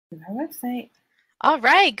Our website. All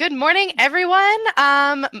right. Good morning, everyone.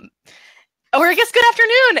 Or I guess good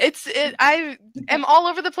afternoon. I am all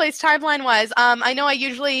over the place timeline wise. I know I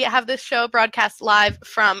usually have this show broadcast live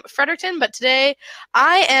from Fredericton, but today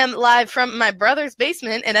I am live from my brother's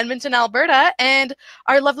basement in Edmonton, Alberta, and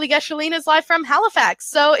our lovely guest Shaleen is live from Halifax.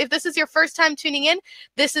 So if this is your first time tuning in,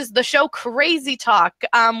 this is the show CrazyTalk,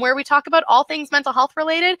 where we talk about all things mental health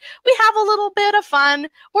related. We have a little bit of fun.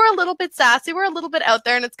 We're a little bit sassy. We're a little bit out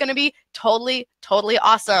there, and it's going to be totally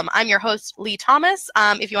awesome. I'm your host, Lee Thomas.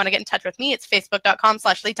 If you want to get in touch with me, it's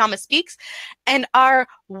facebook.com/leethomasspeaks. And our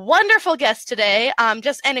wonderful guest today,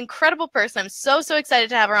 just an incredible person. I'm so excited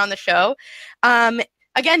to have her on the show.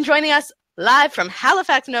 Again, joining us live from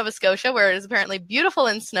Halifax, Nova Scotia, where it is apparently beautiful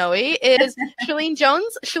and snowy, is Shaleen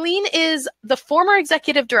Jones. Shaleen is the former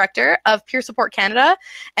executive director of Peer Support Canada.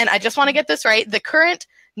 And I just want to get this right, the current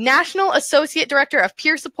National Associate Director of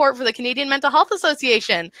Peer Support for the Canadian Mental Health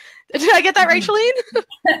Association. Did I get that right, Shaleen?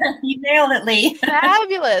 You nailed it, Lee.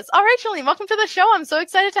 Fabulous. All right, Shaleen, welcome to the show. I'm so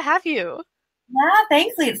excited to have you. Yeah,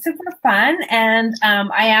 thanks, Lee. It's super fun. And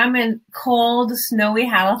I am in cold, snowy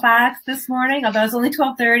Halifax this morning, although it's only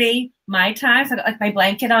 12:30 my time. So I got like my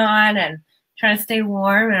blanket on and trying to stay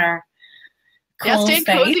warm in our cold staying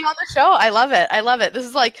space. cozy on the show. I love it. I love it. This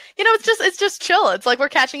is like, it's just chill. It's like we're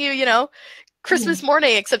catching you, Christmas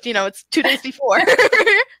morning, except, it's 2 days before.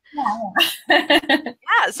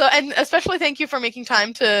 Yeah. So, and especially thank you for making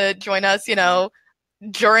time to join us,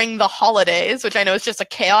 during the holidays, which I know is just a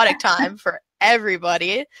chaotic time for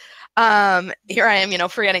everybody. Here I am,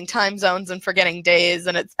 forgetting time zones and forgetting days,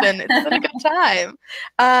 and it's been a good time.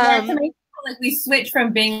 Like we switch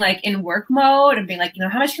from being like in work mode and being like,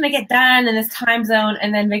 how much can I get done in this time zone,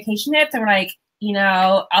 and then vacation hits, and we're like,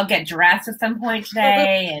 I'll get dressed at some point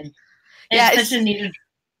today, and it's such a need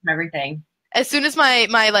for everything. As soon as my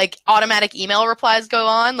like automatic email replies go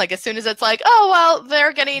on, like as soon as it's like, oh well,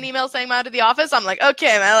 they're getting an email saying I'm out of the office, I'm like,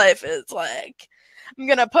 okay, my life is like, I'm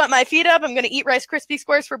gonna put my feet up, I'm gonna eat Rice Krispie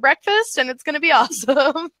squares for breakfast, and it's gonna be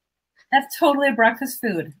awesome. That's totally a breakfast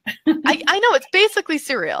food. I know, it's basically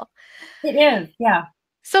cereal. It is, yeah.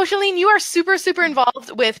 So Shaleen, you are super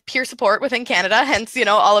involved with peer support within Canada, hence,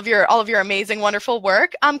 all of your amazing, wonderful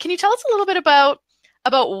work. Can you tell us a little bit about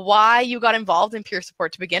why you got involved in peer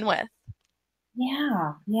support to begin with?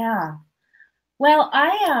 Yeah. Well,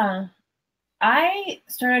 I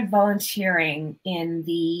started volunteering in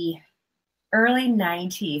the early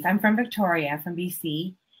 90s. I'm from Victoria, from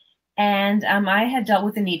BC. And I had dealt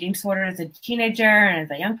with an eating disorder as a teenager and as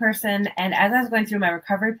a young person. And as I was going through my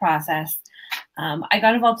recovery process, I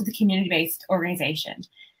got involved with a community-based organization.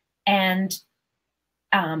 And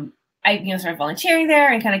I started volunteering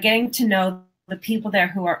there and kind of getting to know the people there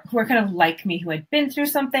who are kind of like me, who had been through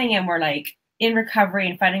something and were like in recovery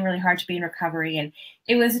and fighting really hard to be in recovery. And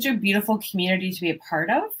it was such a beautiful community to be a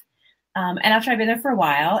part of. And after I'd been there for a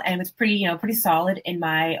while and was pretty solid in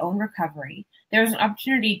my own recovery, there was an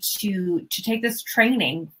opportunity to take this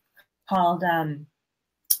training called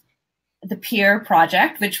the Peer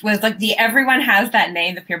Project, which was like everyone has that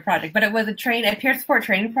name, the Peer Project, but it was a peer support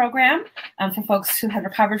training program for folks who had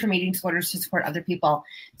recovered from eating disorders to support other people.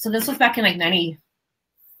 So this was back in like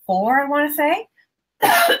 94, I want to say.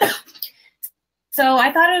 So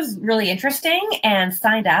I thought it was really interesting and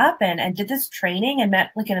signed up and did this training and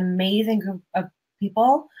met like an amazing group of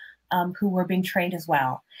people who were being trained as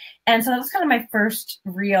well. And so that was kind of my first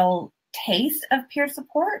real taste of peer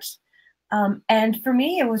support. And for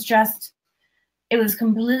me, it was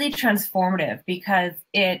completely transformative because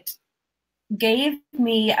it gave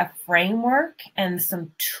me a framework and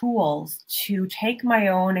some tools to take my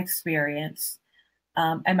own experience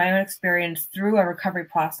and my own experience through a recovery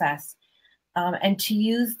process and to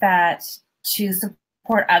use that to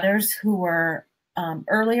support others who were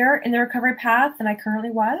earlier in the recovery path than I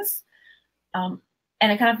currently was. And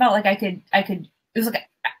I kind of felt like I could, it was like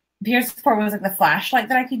peer support was like the flashlight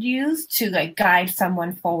that I could use to like guide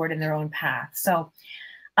someone forward in their own path. So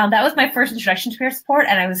that was my first introduction to peer support,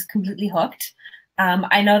 and I was completely hooked.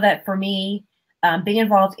 I know that for me, being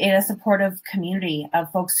involved in a supportive community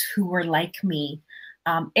of folks who were like me,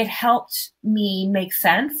 it helped me make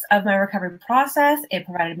sense of my recovery process. It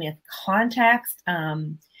provided me with context.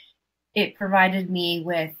 It provided me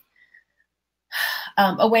with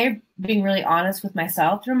a way of being really honest with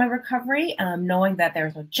myself through my recovery, knowing that there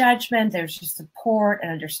was no judgment, there's just support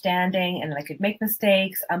and understanding, and I could make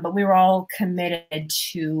mistakes, but we were all committed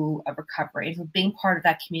to a recovery. So being part of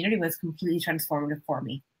that community was completely transformative for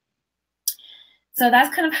me. So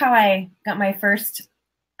that's kind of how I got my first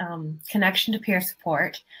connection to peer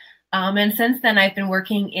support. And since then, I've been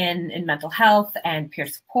working in mental health and peer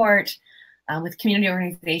support. with community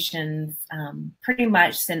organizations pretty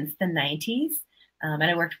much since the 90s. And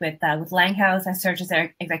I worked with Langhouse. I served as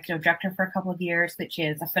their executive director for a couple of years, which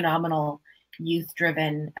is a phenomenal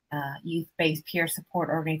youth-driven, youth-based peer support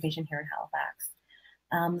organization here in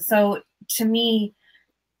Halifax. So to me,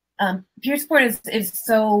 peer support is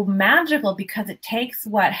so magical because it takes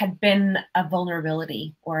what had been a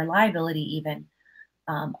vulnerability or a liability even,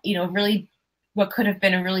 really what could have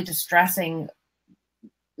been a really distressing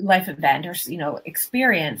life event or,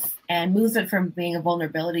 experience, and moves it from being a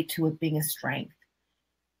vulnerability to it being a strength.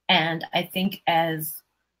 And I think as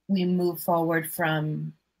we move forward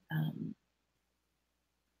from,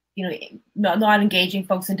 not engaging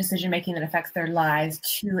folks in decision-making that affects their lives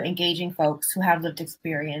to engaging folks who have lived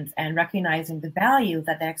experience and recognizing the value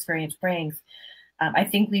that experience brings, I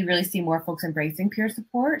think we really see more folks embracing peer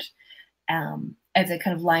support as it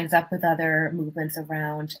kind of lines up with other movements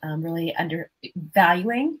around really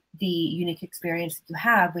valuing the unique experience that you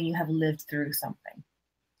have when you have lived through something.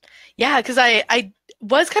 Yeah, because I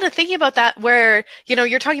was kind of thinking about that where,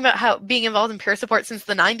 you're talking about how being involved in peer support since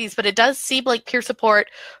the 90s, but it does seem like peer support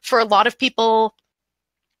for a lot of people,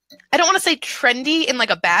 I don't want to say trendy in like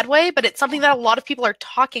a bad way, but it's something that a lot of people are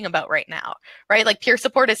talking about right now, right? Like peer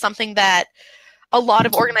support is something that a lot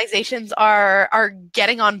of organizations are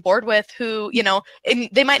getting on board with who, and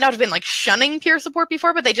they might not have been like shunning peer support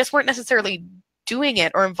before, but they just weren't necessarily doing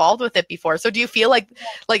it or involved with it before. So do you feel like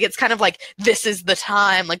it's kind of like this is the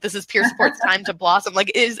time, like this is peer support's time to blossom?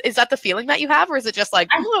 Like is that the feeling that you have, or is it just like,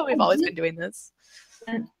 oh, we've always been doing this?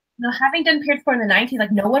 And having done peer support in the 90s,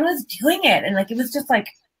 like no one was doing it, and like it was just like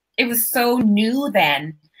it was so new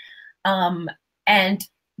then, and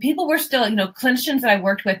people were still, clinicians that I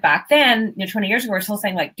worked with back then, 20 years ago, were still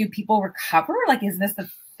saying like, do people recover? Like, is this a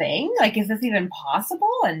thing? Like, is this even possible?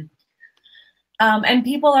 And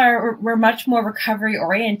people were much more recovery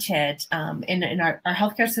oriented in our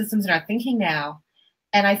healthcare systems and our thinking now.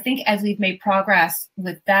 And I think as we've made progress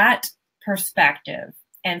with that perspective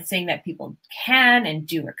and seeing that people can and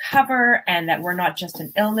do recover and that we're not just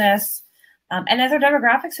an illness, and as our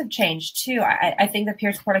demographics have changed too, I think that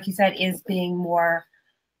peer support, like you said, is being more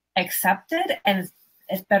accepted and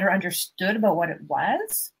is better understood about what it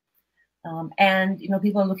was. And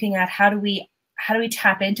people are looking at how do we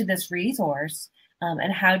tap into this resource,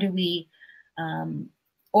 and how do we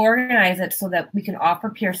organize it so that we can offer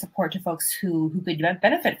peer support to folks who could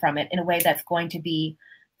benefit from it in a way that's going to be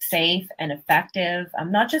safe and effective,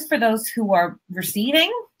 not just for those who are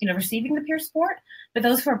receiving the peer support, but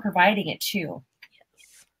those who are providing it too.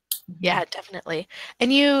 Yeah, definitely.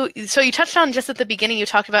 And you touched on just at the beginning, you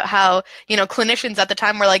talked about how, clinicians at the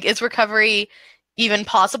time were like, is recovery even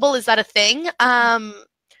possible? Is that a thing?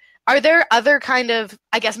 Are there other kind of,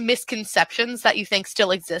 I guess, misconceptions that you think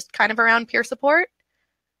still exist kind of around peer support?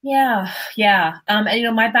 Yeah.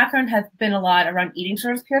 And, my background has been a lot around eating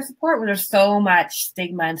disorders peer support, where there's so much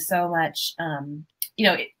stigma and so much,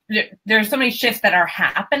 there's so many shifts that are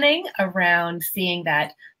happening around seeing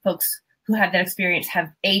that folks who have that experience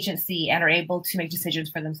have agency and are able to make decisions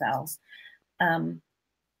for themselves.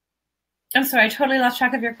 I'm sorry, I totally lost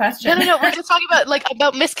track of your question. No, we're just talking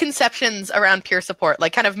about misconceptions around peer support,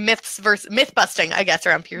 like kind of myths versus myth busting, I guess,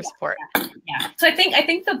 around peer support. Yeah. So I think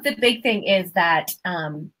the big thing is that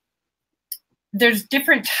there's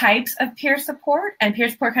different types of peer support, and peer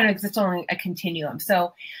support kind of exists on a continuum.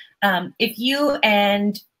 So if you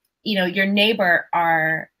and your neighbor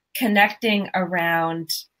are connecting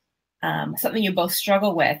around something you both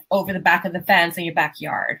struggle with over the back of the fence in your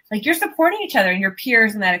backyard, like you're supporting each other and your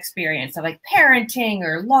peers in that experience of like parenting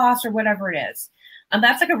or loss or whatever it is.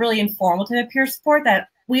 That's like a really informal type of peer support that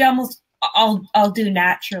we almost all do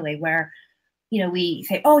naturally, where we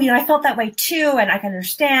say, oh, I felt that way too, and I can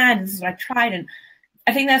understand, this is what I tried. And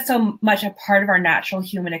I think that's so much a part of our natural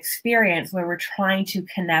human experience, where we're trying to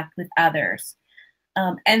connect with others,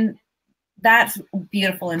 and that's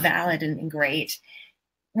beautiful and valid and great.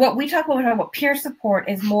 What we talk about peer support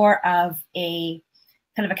is more of a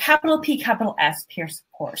kind of a capital P, capital S peer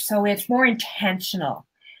support. So it's more intentional.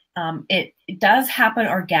 It does happen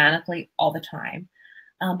organically all the time.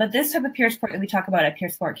 But this type of peer support that we talk about at Peer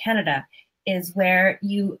Support Canada is where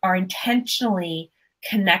you are intentionally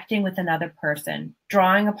connecting with another person,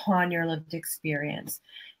 drawing upon your lived experience,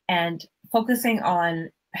 and focusing on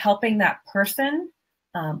helping that person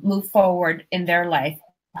move forward in their life.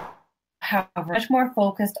 However, much more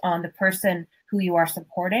focused on the person who you are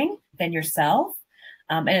supporting than yourself,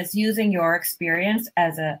 and it's using your experience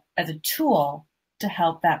as a tool to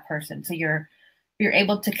help that person. So you're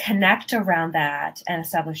able to connect around that and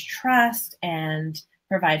establish trust and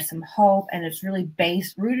provide some hope, and it's really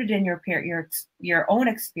rooted in your own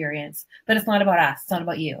experience. But it's not about us. It's not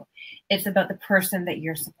about you. It's about the person that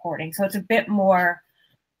you're supporting. So it's a bit more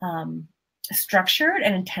structured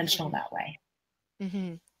and intentional that way.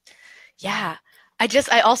 Mm-hmm. Yeah. I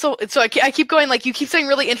keep going, like, you keep saying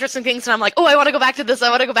really interesting things, and I'm like, oh, I want to go back to this.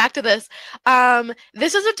 I want to go back to this.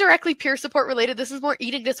 This isn't directly peer support related. This is more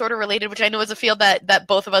eating disorder related, which I know is a field that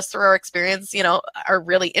both of us through our experience, are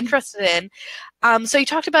really interested in. So you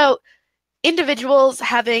talked about individuals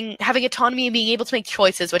having autonomy and being able to make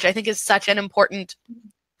choices, which I think is such an important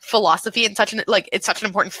philosophy and it's such an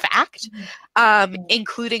important fact,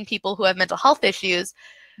 including people who have mental health issues.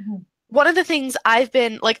 Mm-hmm. One of the things I've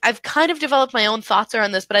kind of developed my own thoughts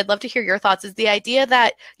around this, but I'd love to hear your thoughts, is the idea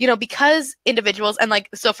that, because individuals, and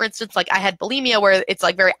so for instance, I had bulimia where it's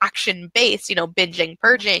very action based, binging,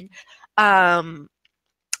 purging. How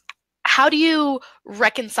do you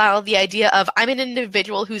reconcile the idea of I'm an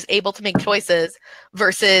individual who's able to make choices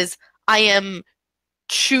versus I am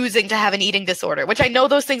choosing to have an eating disorder, which I know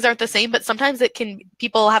those things aren't the same, but sometimes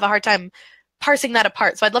people have a hard time parsing that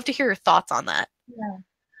apart. So I'd love to hear your thoughts on that. Yeah.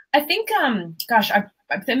 I think,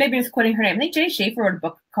 maybe I'm quoting her name. I think Jenny Schaefer wrote a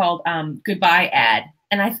book called Goodbye Ad.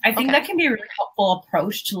 And I think that can be a really helpful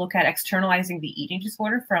approach to look at externalizing the eating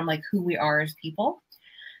disorder from who we are as people.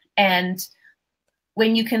 And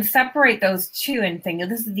when you can separate those two and think,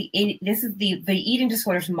 this is the eating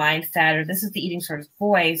disorder's mindset, or this is the eating disorder's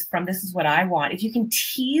voice from this is what I want. If you can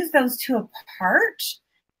tease those two apart,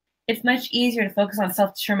 it's much easier to focus on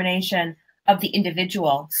self-determination of the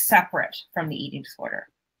individual separate from the eating disorder.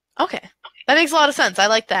 Okay. That makes a lot of sense. I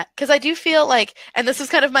like that. Because I do feel and this is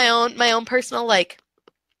kind of my own personal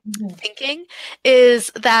thinking,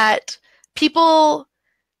 is that people,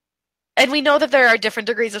 and we know that there are different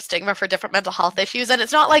degrees of stigma for different mental health issues, and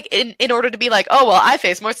it's not in order to be oh, well, I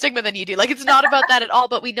face more stigma than you do. It's not about that at all,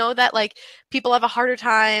 but we know that people have a harder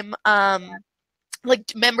time,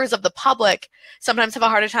 members of the public sometimes have a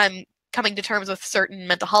harder time coming to terms with certain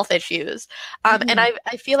mental health issues. And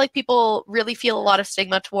I feel like people really feel a lot of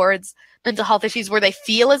stigma towards mental health issues where they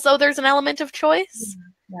feel as though there's an element of choice.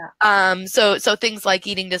 Yeah. So things like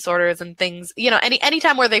eating disorders and things, any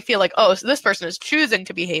time where they feel oh, so this person is choosing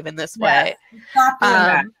to behave in this way. Stop doing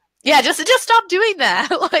that. Yeah, just stop doing that.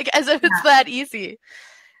 As if it's that easy.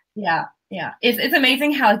 Yeah. Yeah. It's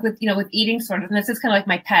amazing how with eating disorders, and this is kind of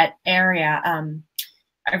my pet area, I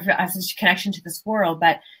have such a connection to this world,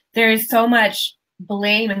 but there is so much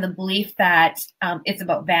blame and the belief that it's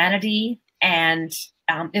about vanity, and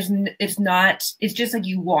it's just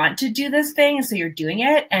you want to do this thing, and so you're doing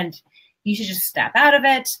it, and you should just step out of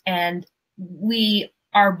it. And we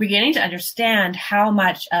are beginning to understand how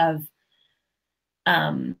much of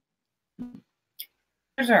are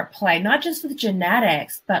at play, not just with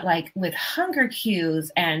genetics, but with hunger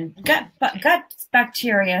cues and gut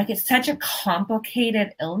bacteria. It's such a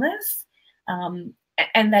complicated illness.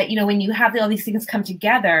 And that, when you have all these things come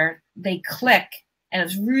together, they click, and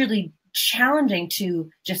it's really challenging to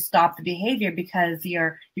just stop the behavior because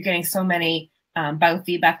you're getting so many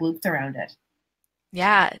biofeedback loops around it.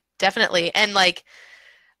 Yeah, definitely. And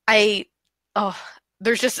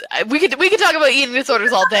there's just, we could talk about eating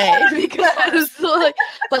disorders all day because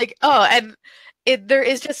there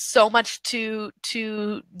is just so much to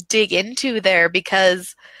dig into there,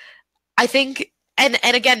 because I think, and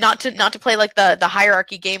again, not to play the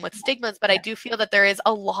hierarchy game with stigmas, but I do feel that there is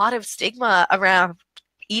a lot of stigma around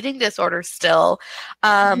eating disorders still.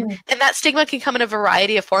 And that stigma can come in a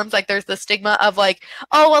variety of forms. There's the stigma of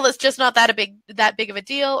oh, well, it's just not that big of a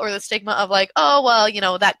deal, or the stigma of oh,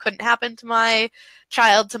 well, that couldn't happen to my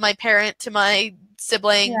child, to my parent, to my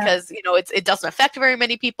sibling, because it doesn't affect very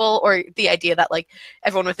many people, or the idea that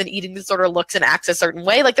everyone with an eating disorder looks and acts a certain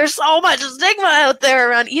way. There's so much stigma out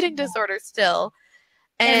there around eating disorders still.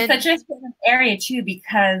 And it's such a specific area too,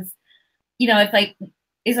 because it's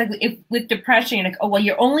if with depression, oh, well,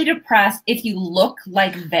 you're only depressed if you look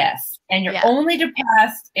like this, and you're only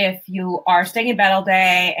depressed if you are staying in bed all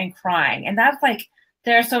day and crying. And that's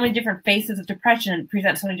there are so many different faces of depression and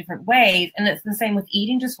present so many different ways. And it's the same with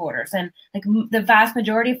eating disorders. And the vast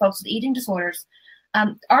majority of folks with eating disorders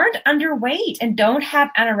aren't underweight and don't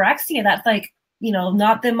have anorexia. That's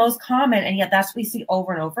not the most common, and yet that's what we see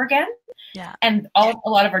over and over again. Yeah. And a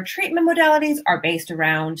lot of our treatment modalities are based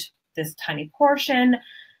around this tiny portion.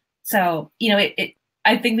 So, I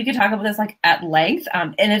think we could talk about this at length.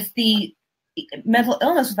 And it's the mental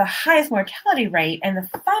illness with the highest mortality rate, and the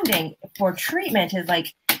funding for treatment is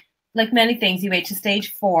like many things, you wait to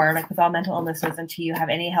stage 4, with all mental illnesses, until you have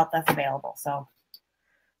any help that's available. So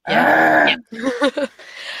yeah.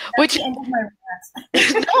 Which the end of my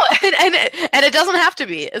no, and it doesn't have to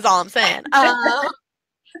be, is all I'm saying.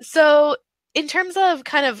 So in terms of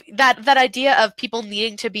kind of that idea of people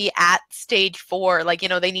needing to be at stage 4, like, you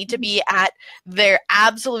know, they need to be at their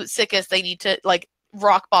absolute sickest, they need to like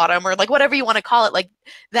rock bottom, or like whatever you want to call it, like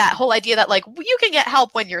that whole idea that like you can get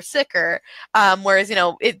help when you're sicker, whereas, you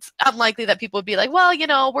know, it's unlikely that people would be like, well, you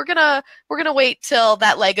know, we're gonna wait till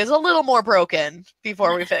that leg is a little more broken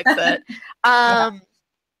before we fix it. Yeah.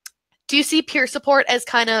 Do you see peer support as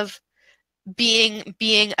kind of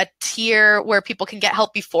being a tier where people can get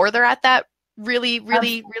help before they're at that really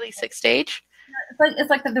sick stage? It's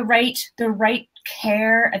like the right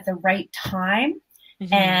care at the right time.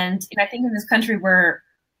 Mm-hmm. And I think in this country where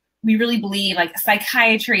we really believe like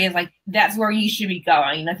psychiatry is like, that's where you should be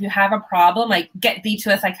going. You know, if you have a problem, like get thee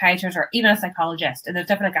to a psychiatrist or even a psychologist. And there's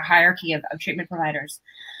definitely like a hierarchy of treatment providers.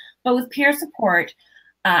 But with peer support,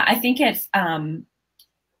 I think it's a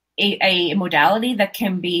modality that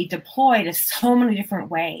can be deployed in so many different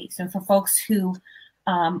ways. So for folks who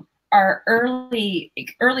are early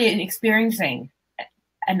in experiencing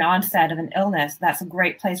an onset of an illness, that's a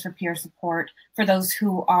great place for peer support. For those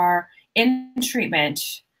who are in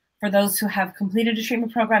treatment, for those who have completed a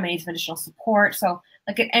treatment program and need some additional support. So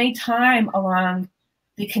like at any time along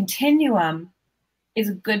the continuum is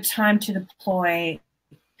a good time to deploy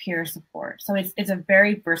peer support. So it's a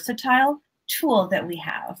very versatile tool that we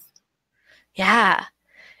have. Yeah.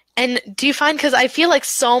 And do you find, because I feel like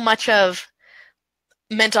so much of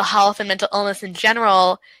mental health and mental illness in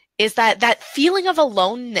general is that feeling of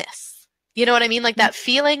aloneness. You know what I mean? Like that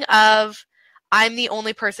feeling of I'm the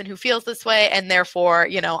only person who feels this way, and therefore,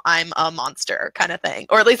 you know, I'm a monster kind of thing.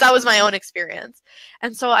 Or at least that was my own experience.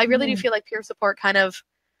 And so I really do feel like peer support kind of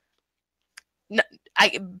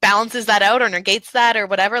balances that out or negates that or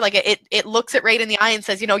whatever. Like it looks it right in the eye and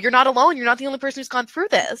says, you know, you're not alone. You're not the only person who's gone through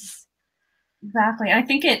this. Exactly. And I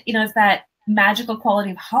think it, you know, it's that magical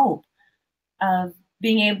quality of hope of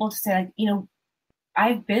being able to say, like, you know,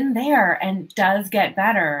 I've been there and it does get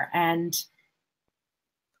better. And,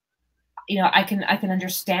 you know, I can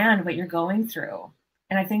understand what you're going through.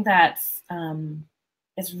 And I think that's,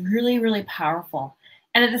 it's really, really powerful.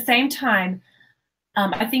 And at the same time,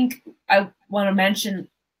 I think I want to mention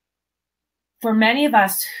for many of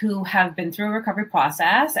us who have been through a recovery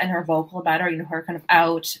process and are vocal about it, or, you know, who are kind of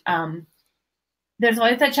out, there's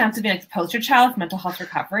always that chance to be like the poster child for mental health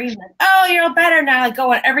recovery. And like, oh, you're all better now. Like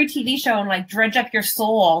go on every TV show and like dredge up your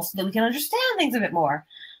soul so that we can understand things a bit more,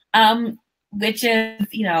 which is,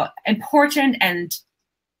 you know, important and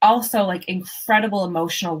also like incredible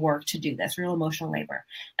emotional work to do this, real emotional labor.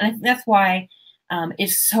 And I think that's why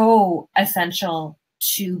it's so essential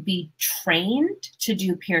to be trained to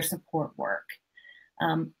do peer support work.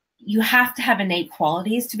 You have to have innate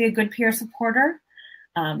qualities to be a good peer supporter.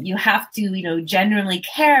 You have to, you know, genuinely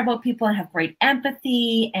care about people and have great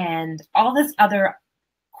empathy and all this other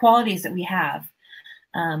qualities that we have.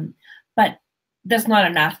 But that's not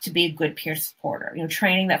enough to be a good peer supporter. You know,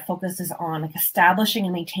 training that focuses on like establishing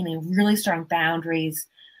and maintaining really strong boundaries,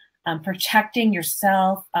 protecting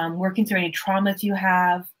yourself, working through any traumas you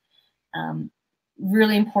have,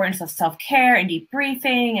 really importance of self-care and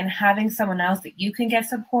debriefing and having someone else that you can get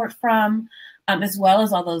support from. As well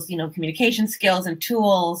as all those, you know, communication skills and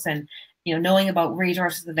tools and, you know, knowing about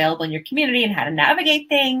resources available in your community and how to navigate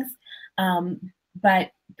things.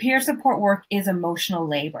 But peer support work is emotional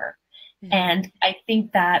labor. Mm-hmm. And I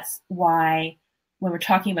think that's why when we're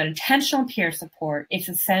talking about intentional peer support, it's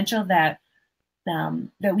essential that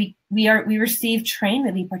we receive training,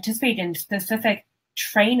 that we participate in specific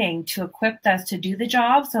training to equip us to do the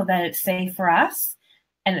job so that it's safe for us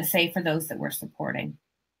and it's safe for those that we're supporting.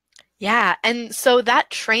 Yeah, and so that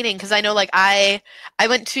training, because I know like I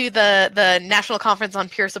went to the National Conference on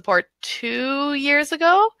Peer Support 2 years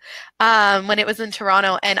ago when it was in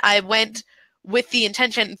Toronto, and I went with the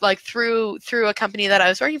intention, like through a company that I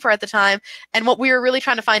was working for at the time, and what we were really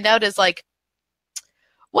trying to find out is like,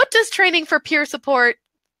 what does training for peer support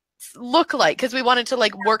look like? Because we wanted to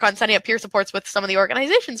like work on setting up peer supports with some of the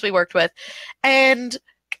organizations we worked with, and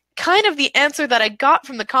kind of the answer that I got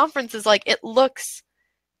from the conference is like, it looks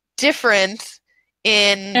different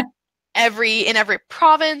in every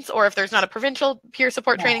province, or if there's not a provincial peer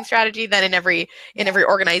support training strategy, then in every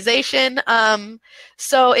organization.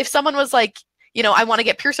 So if someone was like, you know, I want to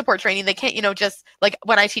get peer support training, they can't, you know, just like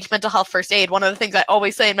when I teach mental health first aid, one of the things I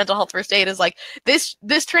always say in mental health first aid is like, this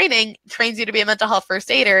training trains you to be a mental health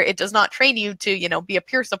first aider. It does not train you to, you know, be a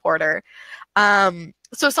peer supporter.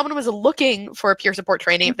 So if someone was looking for a peer support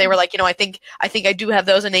training, if they were like, you know, I think I do have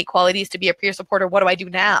those innate qualities to be a peer supporter, what do I do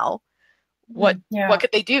now? what Yeah.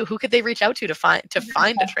 could they do? Who could they reach out to find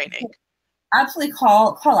a training? Absolutely,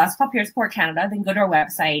 call us, call Peer Support Canada. They can go to our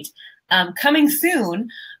website. Coming soon,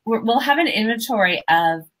 we'll have an inventory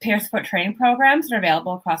of peer support training programs that are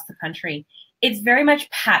available across the country. It's very much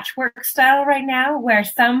patchwork style right now, where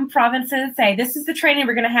some provinces say, this is the training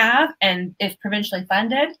we're going to have, and it's provincially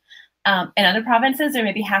funded. In other provinces, there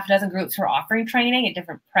may be half a dozen groups who are offering training at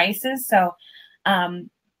different prices. So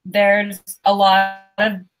there's a lot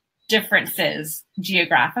of differences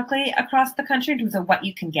geographically across the country in terms of what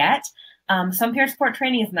you can get. Some peer support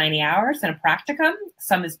training is 90 hours and a practicum.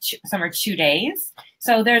 Some are 2 days.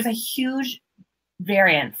 So there's a huge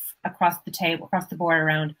variance across the board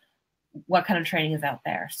around what kind of training is out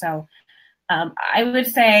there. So I would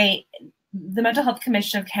say the Mental Health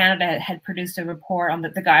Commission of Canada had produced a report on the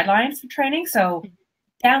guidelines for training. So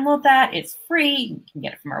download that. It's free. You can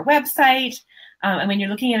get it from our website. And when you're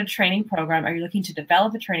looking at a training program, or you're looking to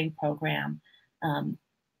develop a training program,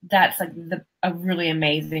 that's like a really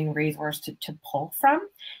amazing resource to pull from.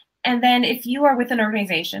 And then if you are with an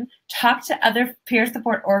organization, talk to other peer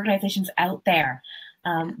support organizations out there.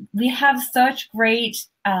 We have such great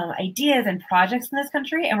ideas and projects in this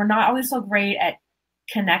country, and we're not always so great at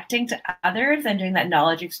connecting to others and doing that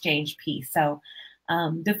knowledge exchange piece. So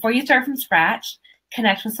before you start from scratch,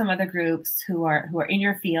 connect with some other groups who are in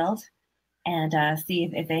your field, and see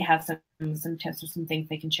if they have some tips or some things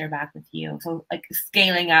they can share back with you. So like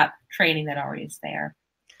scaling up training that already is there.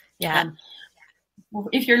 Yeah.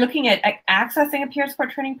 If you're looking at accessing a peer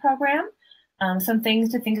support training program, some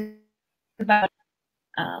things to think about.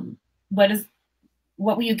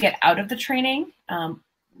 What will you get out of the training? I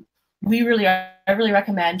really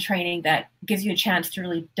recommend training that gives you a chance to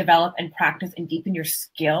really develop and practice and deepen your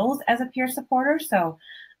skills as a peer supporter. So,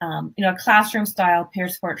 a classroom style peer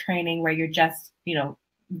support training where you're just,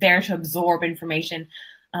 there to absorb information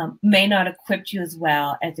may not equip you as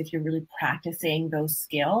well as if you're really practicing those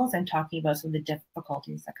skills and talking about some of the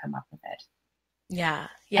difficulties that come up with it. Yeah.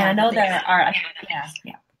 And I know there are,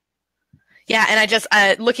 Yeah, and I just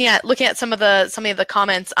looking at some of the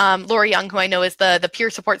comments. Laura Young, who I know is the peer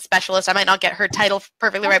support specialist, I might not get her title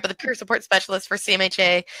perfectly right, but the peer support specialist for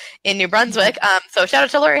CMHA in New Brunswick. So shout out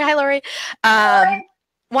to Lori. Hi, Lori.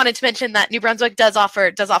 Wanted to mention that New Brunswick does offer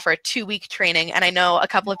a 2-week training, and I know a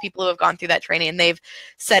couple of people who have gone through that training, and they've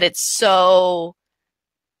said it's so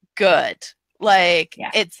good. Like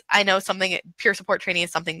I know peer support training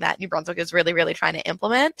is something that New Brunswick is really, really trying to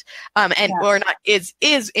implement, or not is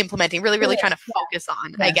implementing, really, really trying to focus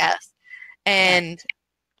on, I guess. And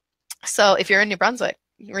so if you're in New Brunswick,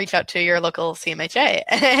 reach out to your local CMHA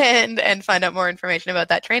and find out more information about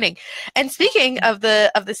that training. And speaking of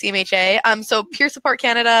the CMHA, so Peer Support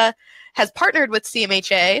Canada has partnered with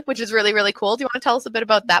CMHA, which is really, really cool. Do you want to tell us a bit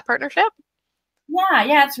about that partnership?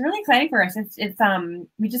 Yeah, it's really exciting for us. It's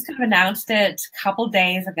we just kind of announced it a couple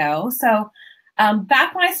days ago. So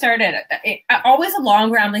back when I started, always a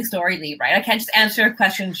long rambling story, Lee, right? I can't just answer a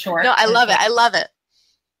question short. No, I love it.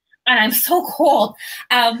 And I'm so cold.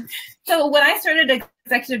 So when I started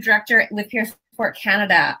executive director with Peer Support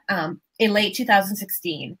Canada in late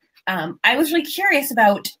 2016, I was really curious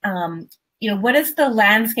about what is the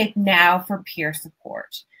landscape now for peer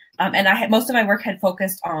support. And most of my work had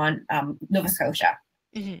focused on Nova Scotia.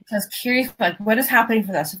 Mm-hmm. So I was curious, like, what is happening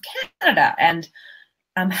for us with Canada, and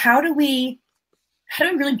how do we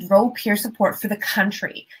really grow peer support for the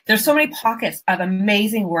country? There's so many pockets of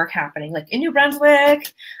amazing work happening, like in New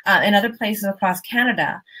Brunswick and other places across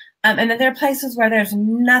Canada. And then there are places where there's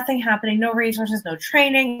nothing happening, no resources, no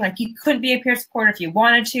training. Like you couldn't be a peer supporter if you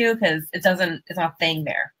wanted to, because it's not a thing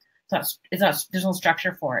there. There's no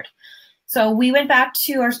structure for it. So we went back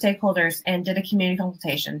to our stakeholders and did a community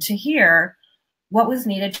consultation to hear what was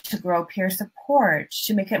needed to grow peer support,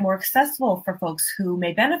 to make it more accessible for folks who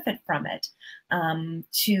may benefit from it,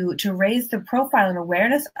 to raise the profile and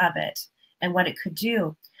awareness of it and what it could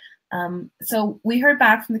do. So we heard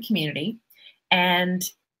back from the community, and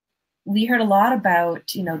we heard a lot about,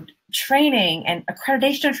 training and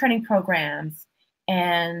accreditation of training programs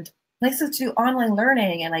and places to do online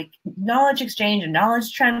learning and like knowledge exchange and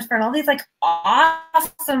knowledge transfer and all these like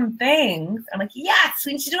awesome things. I'm like, yes,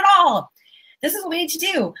 we need to do it all. This is what we need to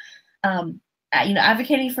do.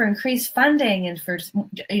 Advocating for increased funding and for,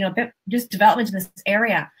 just development in this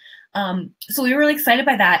area. So we were really excited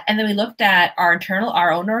by that. And then we looked at our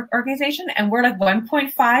own organization, and we're like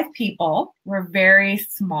 1.5 people. We're very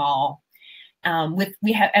small. With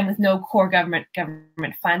no core government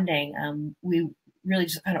funding. We really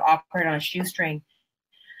just kind of operate on a shoestring.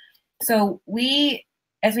 So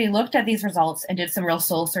as we looked at these results and did some real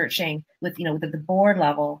soul searching with the board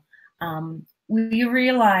level, we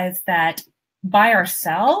realized that by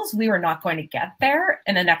ourselves, we were not going to get there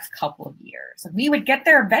in the next couple of years. We would get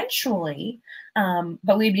there eventually,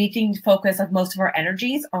 but we'd be needing to focus like most of our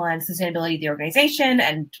energies on sustainability of the organization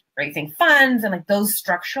and raising funds and like those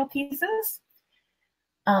structural pieces.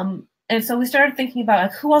 And so we started thinking about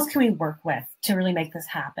like who else can we work with to really make this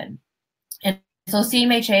happen. And so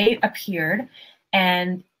CMHA appeared,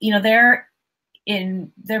 and their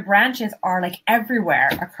branches are like everywhere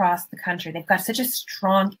across the country. They've got such a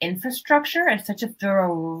strong infrastructure and such a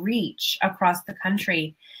thorough reach across the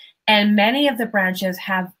country. And many of the branches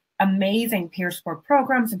have amazing peer support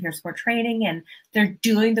programs and peer support training, and they're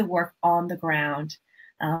doing the work on the ground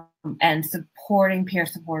and supporting peer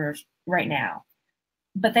supporters right now.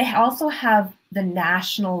 But they also have the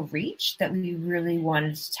national reach that we really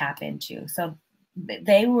wanted to tap into. So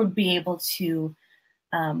they would be able to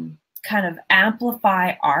kind of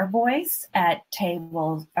amplify our voice at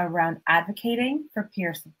tables around advocating for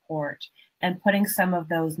peer support and putting some of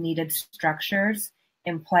those needed structures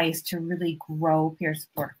in place to really grow peer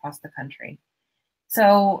support across the country.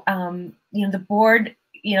 So, the board,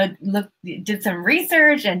 did some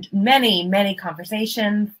research and many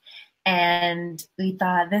conversations. And we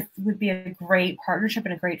thought this would be a great partnership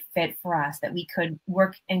and a great fit for us, that we could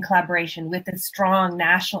work in collaboration with a strong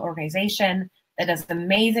national organization that does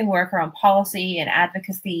amazing work around policy and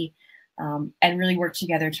advocacy, and really work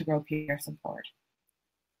together to grow peer support.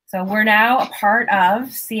 So we're now a part of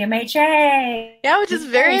CMHA. Yeah, which is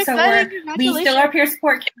very exciting. We still are Peer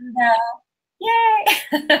Support Canada.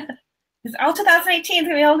 Yay! It's all 2018,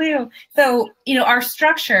 so we all do. So, our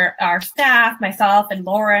structure, our staff, myself and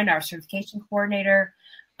Lauren, our certification coordinator,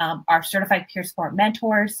 our certified peer support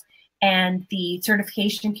mentors, and the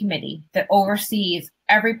certification committee that oversees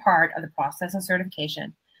every part of the process of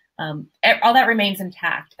certification. All that remains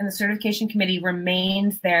intact, and the certification committee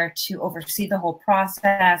remains there to oversee the whole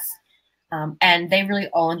process, and they really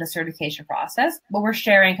own the certification process, but we're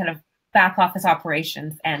sharing kind of back office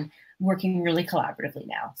operations and working really collaboratively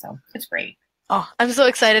now. So it's great. Oh, I'm so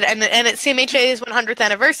excited. And it's CMHA's 100th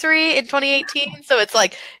anniversary in 2018. So it's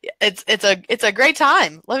like, it's a great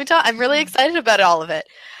time. Let me tell you, I'm really excited about all of it.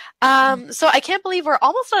 So I can't believe we're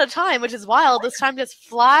almost out of time, which is wild. This time just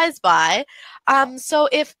flies by. So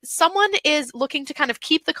if someone is looking to kind of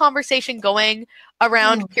keep the conversation going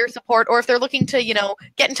around peer support, or if they're looking to,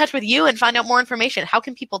 get in touch with you and find out more information, how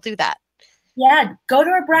can people do that? Yeah, go to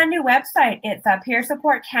our brand new website. It's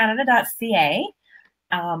peersupportcanada.ca.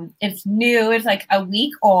 It's new. It's like a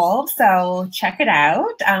week old, so check it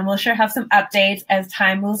out. We'll sure have some updates as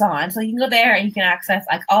time moves on. So you can go there and you can access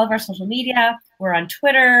like all of our social media. We're on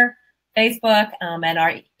Twitter, Facebook, and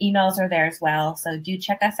our emails are there as well. So do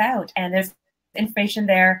check us out. And there's information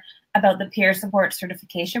there about the peer support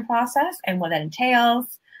certification process and what that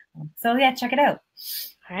entails. So yeah, check it out.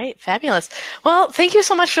 All right, fabulous. Well, thank you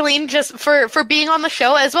so much, Shaleen, just for being on the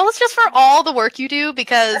show, as well as just for all the work you do,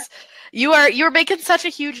 because you're making such a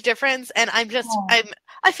huge difference. And I feel,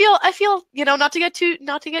 not to get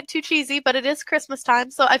too cheesy, but it is Christmas time,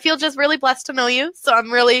 so I feel just really blessed to know you. So I'm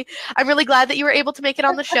really glad that you were able to make it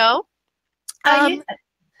on the show. Thanks.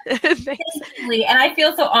 And I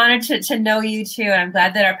feel so honored to know you too. And I'm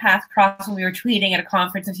glad that our paths crossed when we were tweeting at a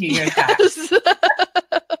conference a few years back.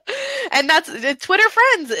 And that's Twitter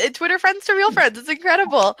friends to real friends. It's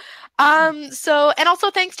incredible. And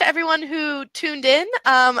also thanks to everyone who tuned in.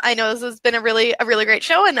 I know this has been a really great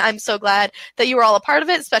show, and I'm so glad that you were all a part of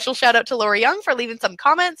it. Special shout out to Laura Young for leaving some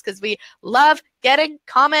comments, because we love getting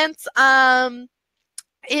comments.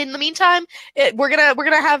 In the meantime, we're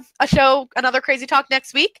gonna have a show, another Crazy Talk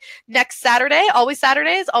next week, next Saturday, always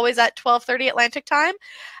Saturdays, always at 12:30 Atlantic time.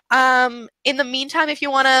 In the meantime, if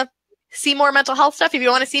you want to see more mental health stuff, if you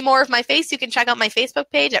want to see more of my face, you can check out my Facebook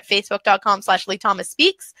page at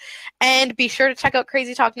facebook.com/leethomasspeaks. And be sure to check out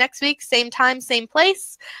Crazy Talk next week, same time, same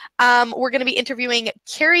place. We're going to be interviewing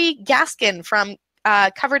Carrie Gaskin from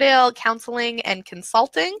Coverdale Counseling and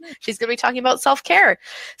Consulting. She's going to be talking about self-care.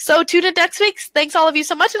 So tune in next week. Thanks all of you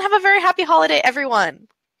so much, and have a very happy holiday, everyone.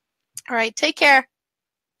 All right, take care.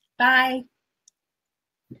 Bye.